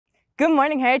Good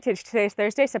morning, Heritage. Today is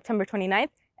Thursday, September 29th,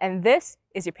 and this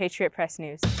is your Patriot Press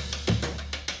News.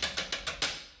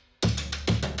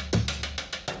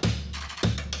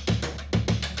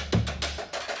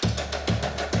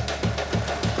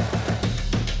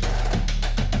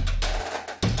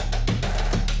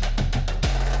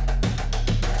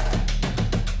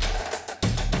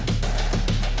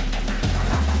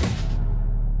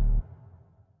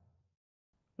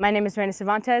 My name is Raina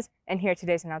Cervantes, and here are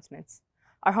today's announcements.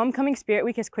 Our Homecoming Spirit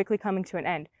Week is quickly coming to an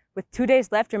end. With 2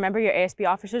 days left, remember your ASB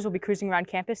officers will be cruising around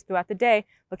campus throughout the day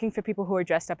looking for people who are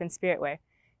dressed up in spirit wear.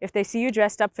 If they see you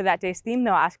dressed up for that day's theme,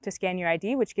 they'll ask to scan your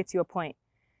ID, which gets you a point.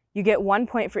 You get 1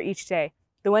 point for each day.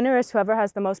 The winner is whoever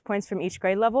has the most points from each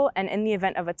grade level, and in the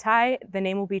event of a tie, the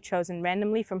name will be chosen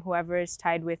randomly from whoever is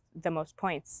tied with the most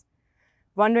points.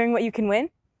 Wondering what you can win?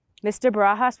 Mr.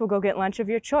 Barajas will go get lunch of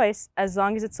your choice, as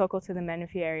long as it's local to the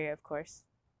Menifee area, of course.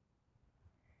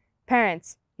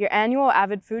 Parents, your annual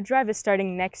Avid Food Drive is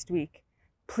starting next week.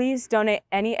 Please donate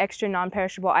any extra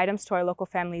non-perishable items to our local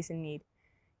families in need.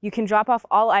 You can drop off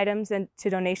all items to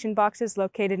donation boxes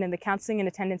located in the counseling and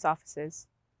attendance offices.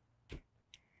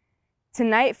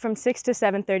 Tonight from 6 to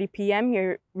 7:30 p.m.,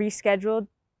 your rescheduled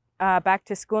back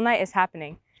to school night is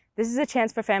happening. This is a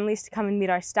chance for families to come and meet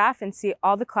our staff and see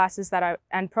all the classes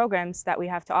and programs that we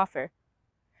have to offer.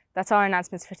 That's all our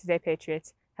announcements for today,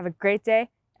 Patriots. Have a great day,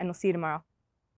 and we'll see you tomorrow.